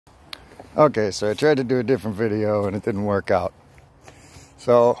Okay, so I tried to do a different video and it didn't work out.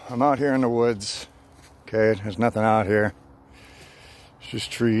 So I'm out here in the woods. Okay, there's nothing out here. It's just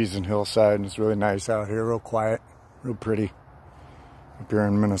trees and hillside, and it's really nice out here, real quiet, real pretty. Up here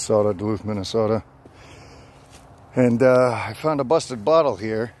in Minnesota, Duluth, Minnesota. And I found a busted bottle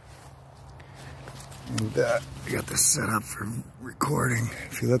here. And I got this set up for recording.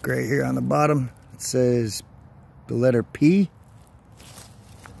 If you look right here on the bottom, it says the letter P.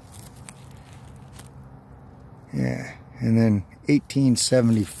 Yeah, and then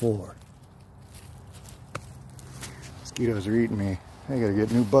 1874. Mosquitoes are eating me. I gotta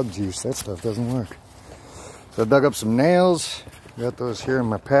get new bug juice. That stuff doesn't work. So I dug up some nails. Got those here in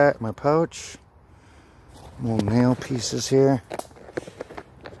my pouch. Little nail pieces here.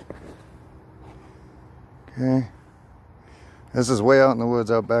 Okay. This is way out in the woods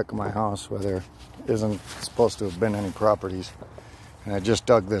out back of my house where there isn't supposed to have been any properties. And I just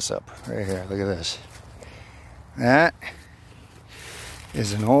dug this up right here. Look at this. That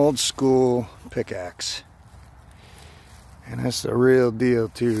is an old school pickaxe. And that's the real deal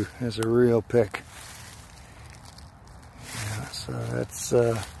too. That's a real pick. Yeah, so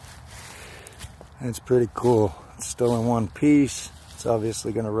that's pretty cool. It's still in one piece. It's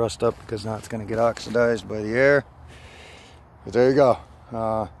obviously going to rust up because now it's going to get oxidized by the air. But there you go.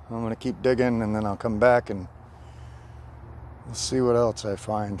 I'm going to keep digging and then I'll come back and we'll see what else I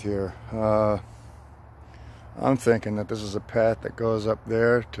find here. I'm thinking that this is a path that goes up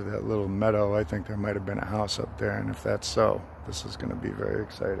there to that little meadow. I think there might have been a house up there, and if that's so, this is going to be very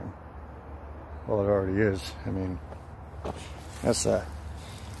exciting. Well, it already is. I mean, that's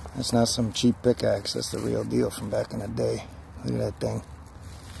not some cheap pickaxe. That's the real deal from back in the day. Look at that thing.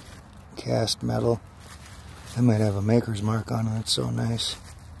 Cast metal. That might have a maker's mark on it. It's so nice.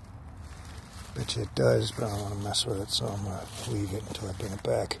 Bet you it does, but I don't want to mess with it, so I'm going to leave it until I bring it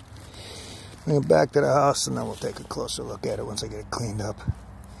back. Bring it back to the house and then we'll take a closer look at it once I get it cleaned up.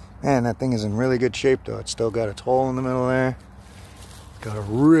 Man, that thing is in really good shape though. It's still got its hole in the middle there. It's got a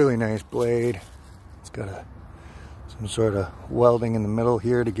really nice blade. It's got some sort of welding in the middle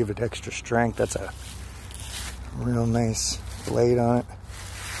here to give it extra strength. That's a real nice blade on it.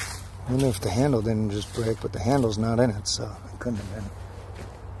 I wonder if the handle didn't just break, but the handle's not in it, so it couldn't have been.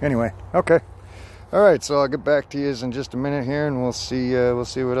 Anyway, okay. Alright, so I'll get back to you in just a minute here and we'll see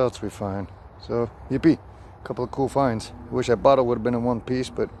what else we find. So, yippee. A couple of cool finds. I wish that bottle would have been in one piece,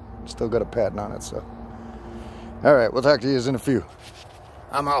 but still got a patent on it, so. Alright, we'll talk to you in a few.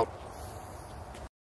 I'm out.